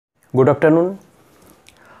Good afternoon.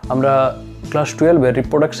 আমরা class 12-এর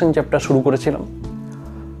reproduction chapter শুরু করেছিলাম।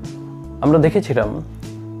 আমরা দেখেছিলাম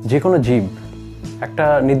যে কোনো জীব একটা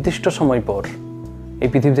নির্দিষ্ট সময় পর এই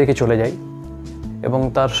পৃথিবী থেকে চলে যায় এবং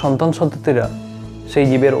তার সন্তান সন্ততিরা সেই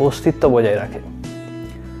জীবের অস্তিত্ব বজায় রাখে।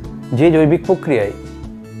 যে জৈবিক প্রক্রিয়ায়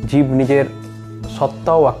জীব নিজের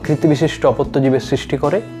সত্তা ও আকৃতি বিশিষ্ট অপত্য জীবের সৃষ্টি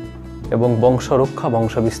করে এবং বংশ রক্ষা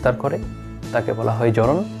বংশ বিস্তার করে তাকে বলা হয়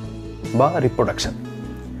জনন বা রিপ্রোডাকশন।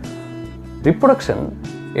 রিপ্রোডাকশন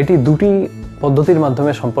এটি দুটি পদ্ধতির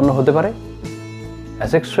মাধ্যমে সম্পন্ন হতে পারে,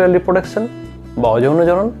 অ্যাসেক্সুয়াল রিপ্রোডাকশন বা অযৌন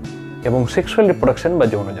জনন এবং সেক্সুয়াল রিপ্রোডাকশন বা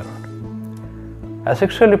যৌন জনন।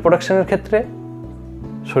 অ্যাসেক্সুয়াল রিপ্রোডাকশনের ক্ষেত্রে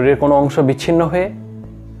শরীরের কোনো অংশ বিচ্ছিন্ন হয়ে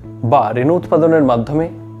বা রেণু উৎপাদনের মাধ্যমে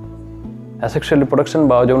অ্যাসেক্সুয়াল রিপ্রোডাকশন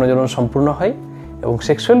বা অযৌন জনন সম্পূর্ণ হয় এবং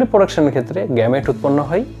সেক্সুয়াল রিপ্রোডাকশনের ক্ষেত্রে গ্যামেট উৎপন্ন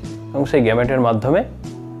হয় এবং সেই গ্যামেটের মাধ্যমে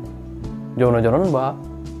যৌন জনন বা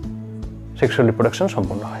সেক্সুয়াল রিপ্রোডাকশন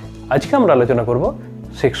সম্পন্ন হয়। আজকে আমরা আলোচনা করব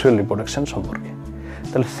সেক্সুয়াল রিপ্রোডাকশন সম্পর্কে।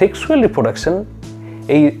 তাহলে সেক্সুয়াল রিপ্রোডাকশন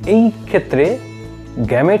এই ক্ষেত্রে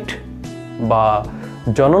গ্যামেট বা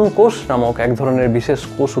জনন কোষ নামক এক ধরনের বিশেষ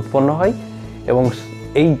কোষ উৎপন্ন হয় এবং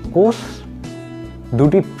এই কোষ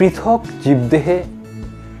দুটি পৃথক জীবদেহে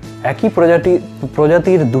একই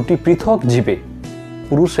প্রজাতির দুটি পৃথক জীবে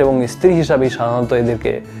পুরুষ এবং স্ত্রী হিসাবেই সাধারণত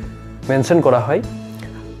এদেরকে মেনশন করা হয়,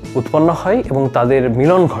 উৎপন্ন হয় এবং তাদের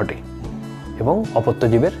মিলন ঘটে এবং অপত্য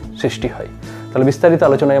জীবের সৃষ্টি হয়। তাহলে বিস্তারিত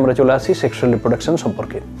আলোচনায় আমরা চলে আসি সেক্সুয়াল রিপ্রোডাকশন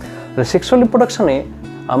সম্পর্কে। সেক্সুয়াল রিপ্রোডাকশনে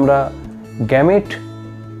আমরা গ্যামেট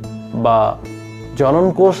বা জনন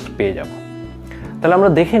কোষ পেয়ে যাব। তাহলে আমরা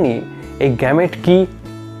দেখে নিই এই গ্যামেট কি,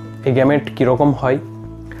 এই গ্যামেট কীরকম হয়।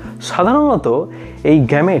 সাধারণত এই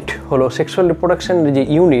গ্যামেট হলো সেক্সুয়াল রিপ্রোডাকশনের যে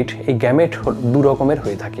ইউনিট, এই গ্যামেট দু রকমের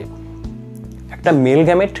হয়ে থাকে। একটা মেল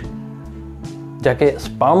গ্যামেট যাকে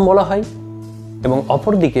স্পার্ম বলা হয় এবং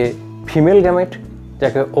অপরদিকে ফিমেল গ্যামেট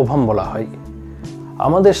যাকে ওভাম বলা হয়।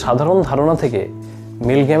 আমাদের সাধারণ ধারণা থেকে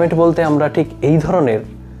মেল গ্যামেট বলতে আমরা ঠিক এই ধরনের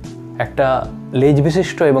একটা লেজ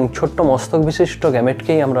বিশিষ্ট এবং ছোট্ট মস্তক বিশিষ্ট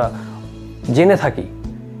গ্যামেটকেই আমরা জেনে থাকি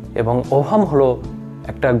এবং ওভাম হলো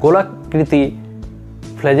একটা গোলাকৃতি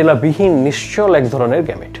ফ্ল্যাজেলাবিহীন নিশ্চল এক ধরনের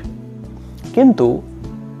গ্যামেট। কিন্তু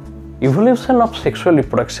ইভলিউশন অফ সেক্সুয়াল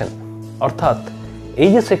রিপ্রোডাকশন, অর্থাৎ এই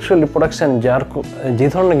যে সেক্সুয়াল রিপ্রোডাকশন যে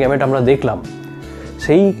ধরনের গ্যামেট আমরা দেখলাম,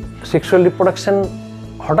 সেই সেক্সুয়াল রিপ্রোডাকশন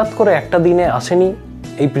হঠাৎ করে একটা দিনে আসেনি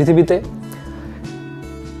এই পৃথিবীতে।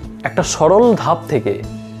 একটা সরল ধাপ থেকে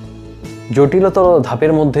জটিলতর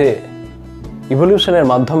ধাপের মধ্যে ইভলিউশনের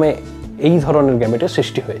মাধ্যমে এই ধরনের গ্যামেটের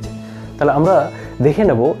সৃষ্টি হয়েছে। তাহলে আমরা দেখে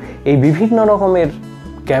নেব এই বিভিন্ন রকমের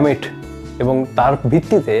গ্যামেট এবং তার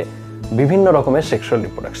ভিত্তিতে বিভিন্ন রকমের সেক্সুয়াল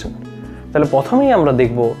রিপ্রোডাকশন। তাহলে প্রথমেই আমরা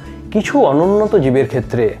দেখব কিছু অনুন্নত জীবের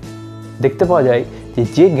ক্ষেত্রে দেখতে পাওয়া যায়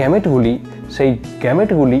যে গ্যামেটগুলি, সেই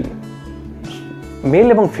গ্যামেটগুলি মেল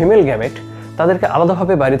এবং ফিমেল গ্যামেট, তাদেরকে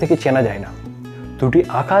আলাদাভাবে বাইরে থেকে চেনা যায় না, দুটি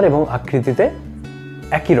আকার এবং আকৃতিতে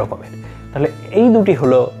একই রকমের। তাহলে এই দুটি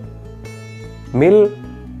হলো মেল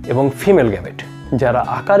এবং ফিমেল গ্যামেট, যারা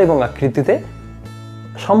আকার এবং আকৃতিতে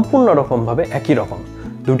সম্পূর্ণ রকমভাবে একই রকম।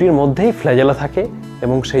 দুটির মধ্যেই ফ্ল্যাজেলা থাকে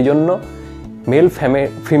এবং সেই জন্য মেল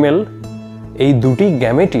ফিমেল এই দুটি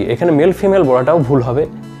গ্যামেটই, এখানে মেল ফিমেল বলাটাও ভুল হবে,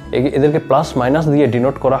 এদেরকে প্লাস মাইনাস দিয়ে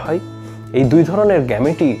ডিনোট করা হয়। এই দুই ধরনের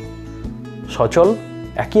গ্যামেটই সচল,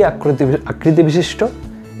 একই আকৃতি বিশিষ্ট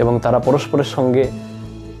এবং তারা পরস্পরের সঙ্গে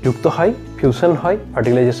যুক্ত হয়, ফিউশন হয়,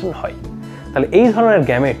 ফার্টিলাইজেশন হয়। তাহলে এই ধরনের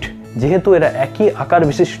গ্যামেট যেহেতু এরা একই আকার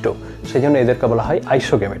বিশিষ্ট, সেই জন্য এদেরকে বলা হয়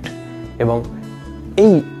আইসোগ্যামেট এবং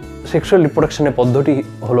এই সেক্সুয়াল রিপ্রোডাকশনের পদ্ধতি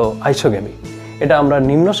হলো আইসোগ্যামি। এটা আমরা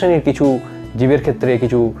নিম্ন শ্রেণীর কিছু জীবের ক্ষেত্রে,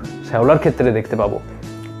 কিছু শ্যাওলার ক্ষেত্রে দেখতে পাবো,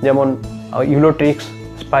 যেমন ইউলোট্রিক্স,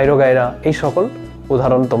 স্পাইরোগাইরা, এই সকল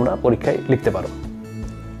উদাহরণ তোমরা পরীক্ষায় লিখতে পারো।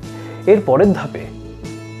 এর পরের ধাপে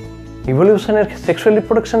সেক্সুয়াল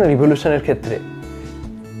রিপ্রোডাকশনের ইভলিউশনের ক্ষেত্রে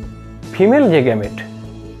ফিমেল যে গ্যামেট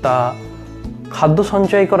তা খাদ্য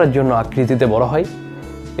সঞ্চয় করার জন্য আকৃতিতে বড় হয়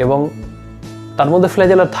এবং তার মধ্যে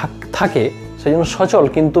ফ্ল্যাজেলা থাকে, সেই জন্য সচল,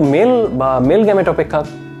 কিন্তু মেল গ্যামেট অপেক্ষা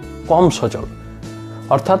কম সচল।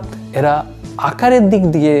 অর্থাৎ এরা আকারের দিক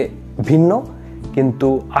দিয়ে ভিন্ন কিন্তু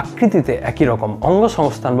আকৃতিতে একই রকম। অঙ্গ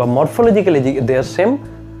সংস্থান বা morphologically they R same,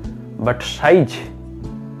 but size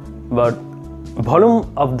but volume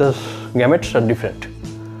of the gametes R different.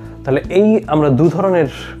 তাহলে এই আমরা দু ধরনের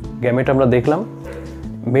গ্যামেট আমরা দেখলাম,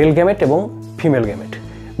 মেল গ্যামেট এবং ফিমেল গ্যামেট।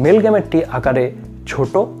 মেল গ্যামেটটি আকারে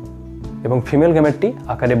ছোট এবং ফিমেল গ্যামেটটি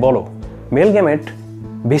আকারে বড়। মেল গ্যামেট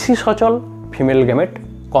বেশি সচল, ফিমেল গ্যামেট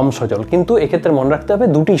কম সচল, কিন্তু এক্ষেত্রে মনে রাখতে হবে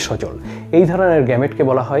দুটিই সচল। এই ধরনের গ্যামেটকে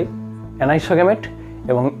বলা হয় অ্যানাইসোগ্যামেট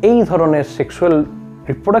এবং এই ধরনের সেক্সুয়াল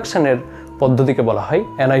রিপ্রোডাকশনের পদ্ধতিকে বলা হয়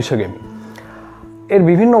অ্যানাইসোগ্যামি। এর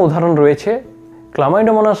বিভিন্ন উদাহরণ রয়েছে,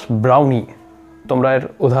 ক্লামাইডোমোনাস ব্রাউনি তোমরা এর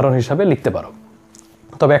উদাহরণ হিসাবে লিখতে পারো।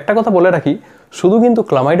 তবে একটা কথা বলে রাখি, শুধু কিন্তু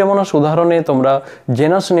ক্লামাইডোমোনাস উদাহরণে তোমরা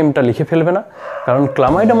জেনাস নেমটা লিখে ফেলবে না, কারণ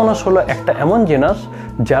ক্লামাইডোমোনাস হলো একটা এমন জেনাস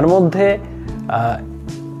যার মধ্যে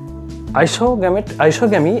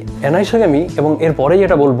আইসোগ্যামি, অ্যানাইসোগ্যামি এবং এরপরে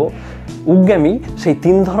যেটা বলবো উগ্যামি, সেই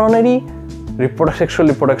 3 ধরনেরই সেক্সুয়াল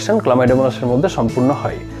রিপ্রোডাকশন ক্লামাইডোমোনাসের মধ্যে সম্পূর্ণ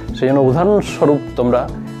হয়। সেই জন্য উদাহরণস্বরূপ তোমরা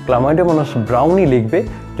ক্লামাইডোমোনাস ব্রাউনি লিখবে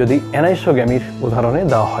যদি অ্যানাইসোগ্যামির উদাহরণে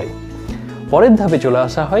দেওয়া হয়। পরের ধাপে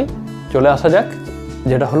চলে আসা যাক,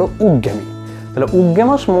 যেটা হলো উগ্যামি। তাহলে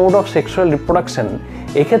উগ্যামাস মোড অফ সেক্সুয়াল রিপ্রোডাকশন,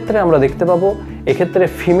 এক্ষেত্রে আমরা দেখতে পাবো এক্ষেত্রে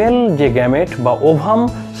ফিমেল যে গ্যামেট বা ওভাম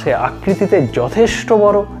সে আকৃতিতে যথেষ্ট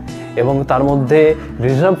বড় এবং তার মধ্যে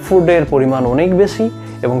রিজার্ভ ফুডের পরিমাণ অনেক বেশি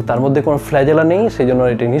এবং তার মধ্যে কোনো ফ্ল্যাজেলা নেই, সেই জন্য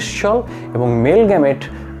এটি নিশ্চল। এবং মেল গ্যামেট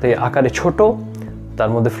আকারে ছোট, তার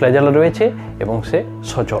মধ্যে ফ্ল্যাজেলা রয়েছে এবং সে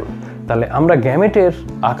সচল। তাহলে আমরা গ্যামেটের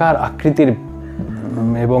আকার আকৃতির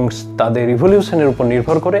এবং তাদের ইভলিউশনের উপর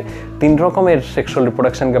নির্ভর করে 3 রকমের সেক্সুয়াল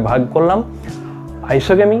রিপ্রোডাকশনকে ভাগ করলাম: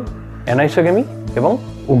 আইসোগ্যামি, অ্যানাইসোগ্যামি এবং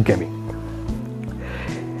উগ্যামি।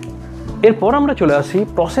 এরপর আমরা চলে আসি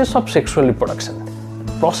process of sexual reproduction.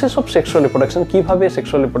 Process of sexual reproduction, কীভাবে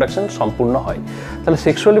সেক্সুয়াল রিপ্রোডাকশন সম্পূর্ণ হয়। তাহলে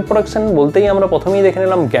সেক্সুয়াল রিপ্রোডাকশন বলতেই আমরা প্রথমেই দেখে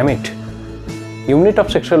নিলাম gamete. Unit of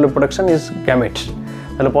sexual reproduction is gametes.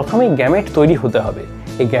 তাহলে প্রথমেই গ্যামেট তৈরি হতে হবে।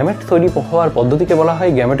 এই গ্যামেট তৈরি হওয়ার পদ্ধতিকে বলা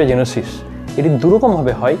হয় গ্যামেটোজেনেসিস। এটি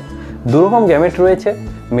দুরকমভাবে হয়। দুরকম গ্যামেট রয়েছে।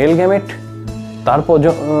 মেল গ্যামেট, তার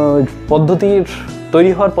পদ্ধতির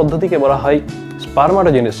তৈরি হওয়ার পদ্ধতিকে বলা হয়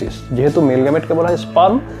স্পার্মাটোজেনেসিস। যেহেতু মেল গ্যামেটকে বলা হয়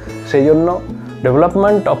স্পার্ম, সেই জন্য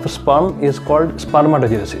development of sperm is called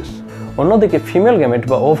spermatogenesis. অন্যদিকে ফিমেল গ্যামেট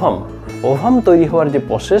বা ওভাম তৈরি হওয়ার যে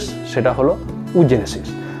প্রসেস সেটা হলো উজেনেসিস।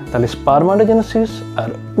 তাহলে স্পার্মাটোজেনেসিস আর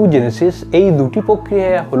উজেনেসিস এই দুটি প্রক্রিয়া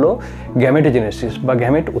হলো গ্যামেটোজেনেসিস বা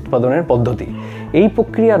গ্যামেট উৎপাদনের পদ্ধতি। এই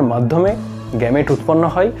প্রক্রিয়ার মাধ্যমে গ্যামেট উৎপন্ন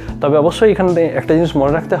হয়। তবে অবশ্যই এখানে একটা জিনিস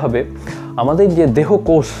মনে রাখতে হবে, আমাদের যে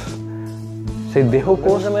দেহকোষ, সেই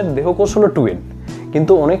দেহকোষ হলো 2N,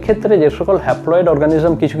 কিন্তু অনেক ক্ষেত্রে যে সকল হ্যাপ্লয়েড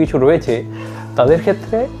অর্গানিজম কিছু রয়েছে তাদের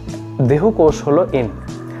ক্ষেত্রে দেহকোষ হলো N।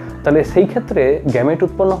 তাহলে সেই ক্ষেত্রে গ্যামেট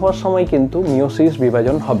উৎপন্ন হওয়ার সময় কিন্তু মিওসিস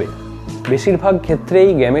বিভাজন হবে। বেশিরভাগ ক্ষেত্রেই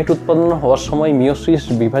গ্যামেট উৎপন্ন হওয়ার সময় মিওসিস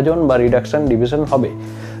বিভাজন বা রিডাকশন ডিভিশন হবে।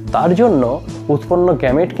 তার জন্য উৎপন্ন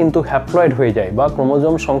গ্যামেট কিন্তু হ্যাপ্লয়েড হয়ে যায় বা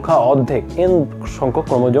ক্রোমোজোম সংখ্যা অর্ধেক N সংখ্যক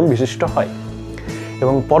ক্রোমোজোম বিশিষ্ট হয়।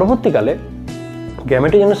 এবং পরবর্তীকালে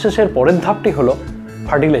গ্যামেটোজেনেসিসের পরের ধাপটি হলো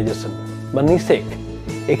ফার্টিলাইজেশন বা নিষেক।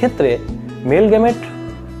 এক্ষেত্রে মেল গ্যামেট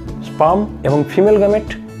স্পার্ম এবং ফিমেল গ্যামেট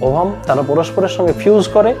ওভাম তারা পরস্পরের সঙ্গে ফিউজ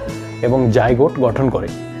করে এবং জাইগোট গঠন করে।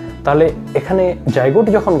 তাহলে এখানে জাইগোট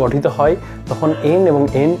যখন গঠিত হয় তখন N এবং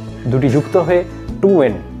N দুটি যুক্ত হয়ে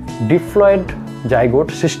 2N ডিপ্লয়েড জাইগোট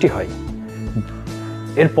সৃষ্টি হয়।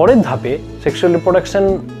 এর পরের ধাপে সেক্সুয়াল রিপ্রোডাকশন,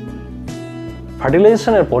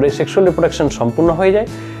 ফার্টিলাইজেশনের পরে সেক্সুয়াল রিপ্রোডাকশন সম্পূর্ণ হয়ে যায়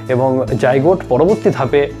এবং জাইগোট পরবর্তী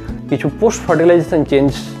ধাপে কিছু পোস্ট ফার্টিলাইজেশন চেঞ্জ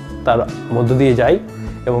তার মধ্য দিয়ে যায়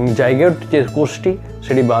এবং জাইগোট যে কোষটি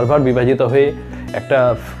সেটি বারবার বিভাজিত হয়ে একটা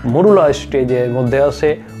মরুলা স্টেজের মধ্যে আসে।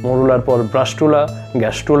 মরুলার পর ব্রাস্টুলা,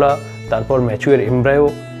 গ্যাস্টুলা, তারপর ম্যাচুয়ার এমব্রায়ো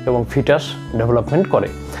এবং ফিটাস ডেভেলপমেন্ট করে।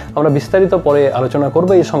 আমরা বিস্তারিত পরে আলোচনা করব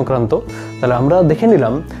এই সংক্রান্ত। তাহলে আমরা দেখে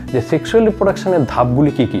নিলাম যে সেক্সুয়াল রিপ্রোডাকশনের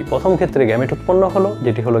ধাপগুলি কী কী। প্রথম ক্ষেত্রে গ্যামেট উৎপন্ন হলো,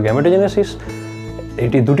 যেটি হলো গ্যামেটোজেনেসিস।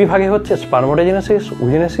 এটি দুটি ভাগে হচ্ছে, স্পার্মাটোজেনেসিস,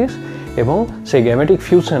 উজেনেসিস, এবং সেই গ্যামেটিক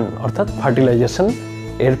ফিউশন অর্থাৎ ফার্টিলাইজেশন।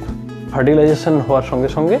 এর ফার্টিলাইজেশন হওয়ার সঙ্গে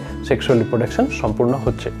সঙ্গে সেক্সুয়াল রিপ্রোডাকশন সম্পূর্ণ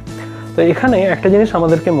হচ্ছে। তো এখানে একটা জিনিস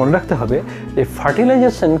আমাদেরকে মনে রাখতে হবে যে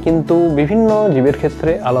ফার্টিলাইজেশন কিন্তু বিভিন্ন জীবের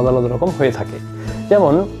ক্ষেত্রে আলাদা আলাদা রকম হয়ে থাকে।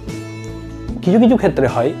 যেমন কিছু ক্ষেত্রে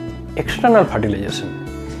হয় এক্সটার্নাল ফার্টিলাইজেশন।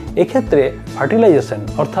 এক্ষেত্রে ফার্টিলাইজেশন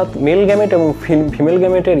অর্থাৎ মেল গ্যামেট এবং ফিমেল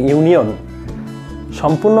গ্যামেটের ইউনিয়ন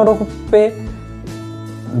সম্পূর্ণরূপে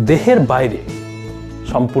দেহের বাইরে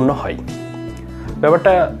সম্পূর্ণ হয়।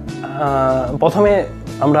 ব্যাপারটা প্রথমে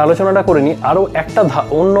আমরা আলোচনাটা করে নিই। আরও একটা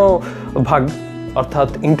অন্য ভাগ অর্থাৎ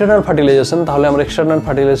ইন্টারনাল ফার্টিলাইজেশন, তাহলে আমরা এক্সটার্নাল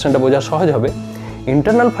ফার্টিলাইজেশনটা বোঝা সহজ হবে।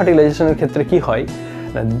 ইন্টারনাল ফার্টিলাইজেশনের ক্ষেত্রে কি হয়,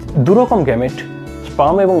 দুরকম গ্যামেট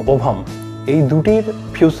স্পার্ম এবং ওভাম এই দুটির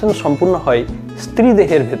ফিউশন সম্পূর্ণ হয় স্ত্রী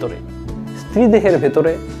দেহের ভেতরে। স্ত্রী দেহের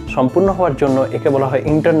ভেতরে সম্পূর্ণ হওয়ার জন্য একে বলা হয়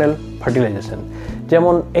ইন্টারনাল ফার্টিলাইজেশন।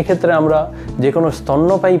 যেমন এক্ষেত্রে আমরা যে কোনো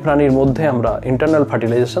স্তন্যপায়ী প্রাণীর মধ্যে আমরা ইন্টারনাল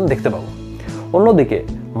ফার্টিলাইজেশন দেখতে পাবো। অন্যদিকে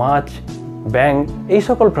মাছ, ব্যাঙ এই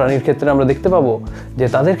সকল প্রাণীর ক্ষেত্রে আমরা দেখতে পাবো যে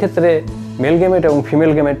তাদের ক্ষেত্রে মেল গ্যামেট এবং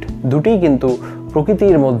ফিমেল গ্যামেট দুটিই কিন্তু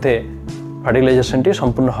প্রকৃতির মধ্যে ফার্টিলাইজেশনটি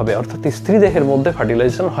সম্পূর্ণ হবে, অর্থাৎ স্ত্রী দেহের মধ্যে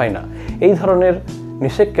ফার্টিলাইজেশন হয় না। এই ধরনের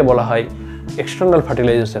নিষেককে বলা হয় এক্সটার্নাল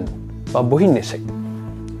ফার্টিলাইজেশন বা বহির্নিষেক।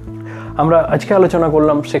 আমরা আজকে আলোচনা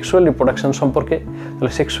করলাম সেক্সুয়াল রিপ্রোডাকশন সম্পর্কে।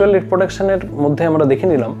 তাহলে সেক্সুয়াল রিপ্রোডাকশনের মধ্যে আমরা দেখে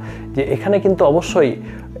নিলাম যে এখানে কিন্তু অবশ্যই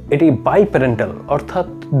এটি বাই প্যারেন্টাল, অর্থাৎ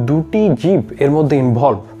দুটি জীব এর মধ্যে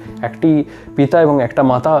ইনভলভ, একটি পিতা এবং একটা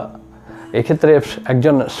মাতা। এক্ষেত্রে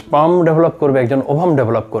একজন স্পার্ম ডেভেলপ করবে, একজন ওভাম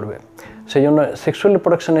ডেভেলপ করবে। সেই জন্য সেক্সুয়াল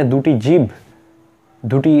রিপ্রোডাকশনে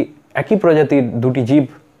দুটি একই প্রজাতির দুটি জীব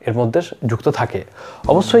এর মধ্যে যুক্ত থাকে।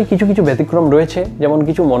 অবশ্যই কিছু কিছু ব্যতিক্রম রয়েছে, যেমন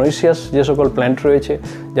কিছু মনোইসিয়াস যে সকল প্ল্যান্ট রয়েছে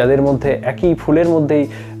যাদের মধ্যে একই ফুলের মধ্যেই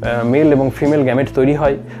মেল এবং ফিমেল গ্যামেট তৈরি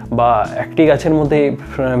হয়, বা একটি গাছের মধ্যেই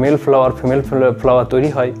মেল ফ্লাওয়ার ফিমেল ফ্লাওয়ার তৈরি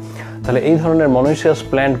হয়। তাহলে এই ধরনের মনোইসিয়াস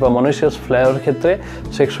প্ল্যান্ট বা মনোইসিয়াস ফ্লাওয়ারের ক্ষেত্রে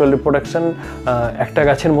সেক্সুয়াল রিপ্রোডাকশন একটা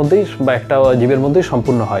গাছের মধ্যেই বা একটা জীবের মধ্যেই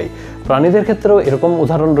সম্পূর্ণ হয়। প্রাণীদের ক্ষেত্রেও এরকম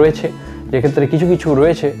উদাহরণ রয়েছে, যেক্ষেত্রে কিছু কিছু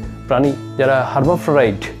রয়েছে প্রাণী যারা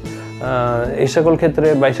হার্মাফ্রোডাইট। এই সকল ক্ষেত্রে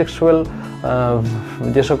বাইসেক্সুয়াল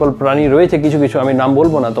যে সকল প্রাণী রয়েছে কিছু কিছু, আমি নাম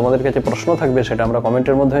বলবো না, তোমাদের কাছে প্রশ্ন থাকবে, সেটা আমরা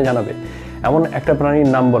কমেন্টের মধ্যে জানাবে। এমন একটা প্রাণীর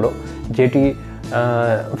নাম বলো যেটি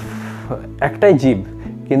একটাই জীব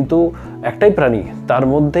কিন্তু একটাই প্রাণী, তার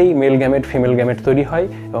মধ্যেই মেল গ্যামেট ফিমেল গ্যামেট তৈরি হয়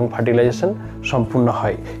এবং ফার্টিলাইজেশন সম্পূর্ণ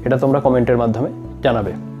হয়। এটা তোমরা কমেন্টের মাধ্যমে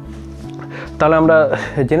জানাবে। তাহলে আমরা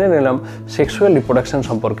জেনে নিলাম সেক্সুয়াল রিপ্রোডাকশন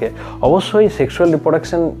সম্পর্কে। অবশ্যই সেক্সুয়াল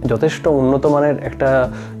রিপ্রোডাকশন যথেষ্ট উন্নত মানের একটা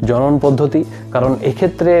জনন পদ্ধতি, কারণ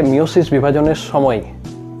এক্ষেত্রে মিওসিস বিভাজনের সময়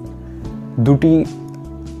দুটি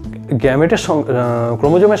গ্যামেটের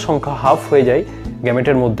ক্রোমোজোমের সংখ্যা হাফ হয়ে যায়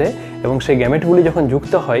গ্যামেটের মধ্যে, এবং সেই গ্যামেটগুলি যখন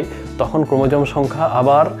যুক্ত হয় তখন ক্রোমোজোম সংখ্যা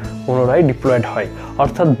আবার পুনরায় ডিপ্লয়েড হয়।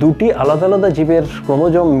 অর্থাৎ দুটি আলাদা আলাদা জীবের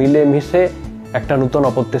ক্রোমোজোম মিলে মিশে একটা নতুন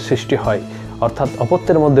অপত্যের সৃষ্টি হয়, অর্থাৎ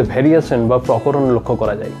অপত্যের মধ্যে ভ্যারিয়েশন বা প্রকরণ লক্ষ্য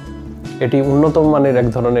করা যায়। এটি উন্নত মানের এক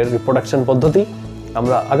ধরনের রিপ্রোডাকশন পদ্ধতি।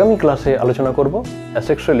 আমরা আগামী ক্লাসে আলোচনা করব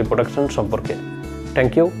অ্যাসেক্সুয়াল রিপ্রোডাকশন সম্পর্কে।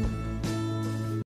 Thank you.